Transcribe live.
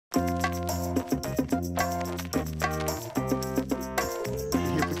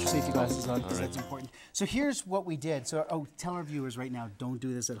So that's important. So here's what we did. So tell our viewers right now, don't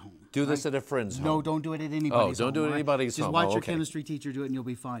do this at home. Do this at a friend's home. No, don't do it at anybody's home. Oh, don't do it at anybody's home. Just watch your chemistry teacher do it and you'll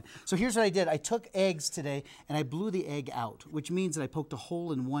be fine. So here's what I did. I took eggs today and I blew the egg out, which means that I poked a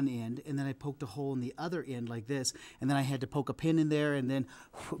hole in one end and then I poked a hole in the other end like this, and then I had to poke a pin in there and then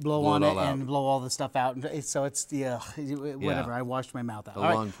blow on it and blow all the stuff out. So it's the whatever. I washed my mouth out. A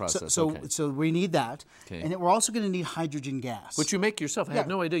long process. So we need that, and we're also going to need hydrogen gas. Which you make yourself. I had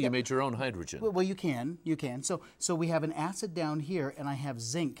no idea you made your own hydrogen. Well, you can. So we have an acid down here, and I have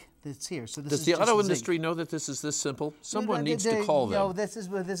zinc that's here. So this does the auto industry know that this is this simple? Someone needs to call them. No, this is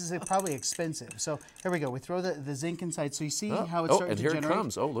probably expensive. So here we go. We throw the zinc inside. So you see how it's starting to generate. And here it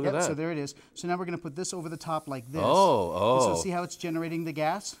comes. Oh, look at that. So there it is. So now we're going to put this over the top like this. Oh. So see how it's generating the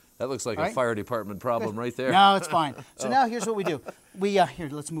gas? That looks like a fire department problem right there. No, it's fine. So now here's what we do. Here,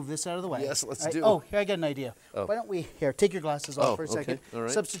 let's move this out of the way. Yes, let's do. Oh, here I got an idea. Why don't we take your glasses off for a second. All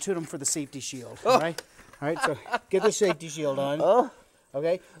right. Substitute them for the safety shield. All right. So get the safety shield on.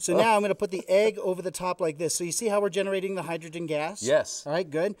 Okay. So now I'm going to put the egg over the top like this. So you see how we're generating the hydrogen gas? Yes. All right.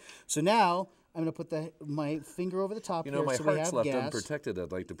 Good. So now I'm going to put my finger over the top here. My so we heart's have left gas. unprotected.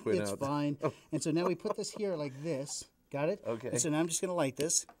 I'd like to point out. It's fine. And so now we put this here like this. Got it? Okay. And so now I'm just going to light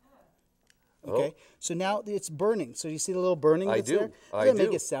this. Okay, so now it's burning. So you see the little burning that's there? Doesn't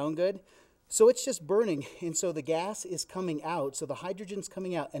make it sound good. So it's just burning, and so the gas is coming out. So the hydrogen's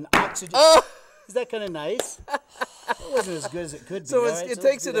coming out, and oxygen. Is that kind of nice? It wasn't as good as it could be. So it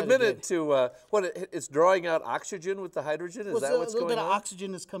takes it a minute to it's drawing out oxygen with the hydrogen. Is that what's going on? A little bit of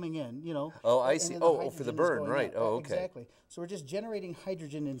oxygen is coming in, Oh, I see. Oh, for the burn, right? Oh, okay. Exactly. So we're just generating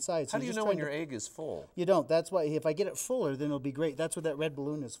hydrogen inside. So how do you know when your egg is full? You don't. That's why if I get it fuller, then it'll be great. That's what that red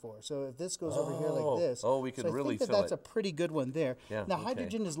balloon is for. So if this goes over here like this, we can really fill it. That's a pretty good one there. Yeah, now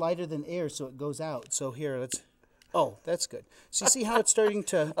hydrogen is lighter than air, so it goes out. So here, let's. Oh, that's good. So you see how it's starting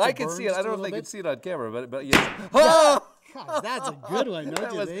to I can see it. I don't know if they can see it on camera, but yeah. Gosh, that's a good one,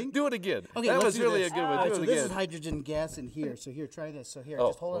 don't you think? Do it again. Okay, that was really a good one. Do it so again. this is hydrogen gas in here. So here, try this. So here,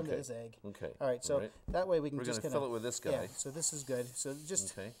 just hold on to this egg. Okay. All right, so that way we can We're just fill it with this guy. Yeah, so this is good. So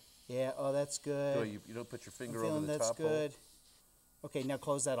just, yeah, that's good. No, you don't put your finger over the top hole. That's good. Okay, now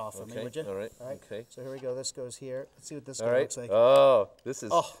close that off for me, would you? All right. Okay. So here we go. This goes here. Let's see what this guy looks like. Oh, this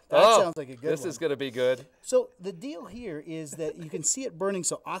is. Oh, that sounds like a good one. This is going to be good. So the deal here is that you can see it burning.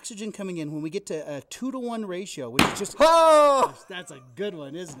 So oxygen coming in when we get to a 2-to-1 ratio, which is just. Oh! That's a good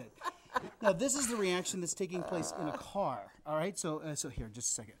one, isn't it? Now this is the reaction that's taking place in a car. All right. So here, just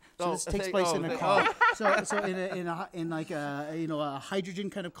a second. So this takes place in a car. So in like a hydrogen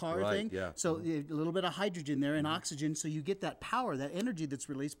kind of car thing. Yeah. So a little bit of hydrogen there and oxygen. So you get that power, that energy that's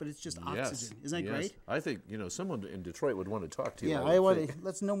released, but it's just oxygen. Isn't that great? I think someone in Detroit would want to talk to you. Yeah, I want to.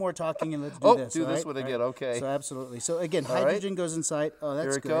 Let's no more talking and let's do this. Do this one again. Okay. So absolutely. So again, hydrogen goes inside. Oh,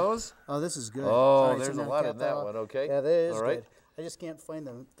 that's good. Here it goes. Oh, this is good. Oh, there's a lot in that one. Okay. Yeah, that is good. I just can't find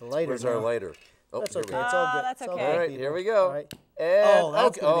the lighter. Where's our lighter? Oh, that's okay. It's all good. That's okay. All right, here we go. All right. And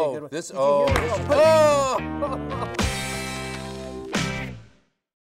that's gonna be a good one. This. Did you hear it? Oh.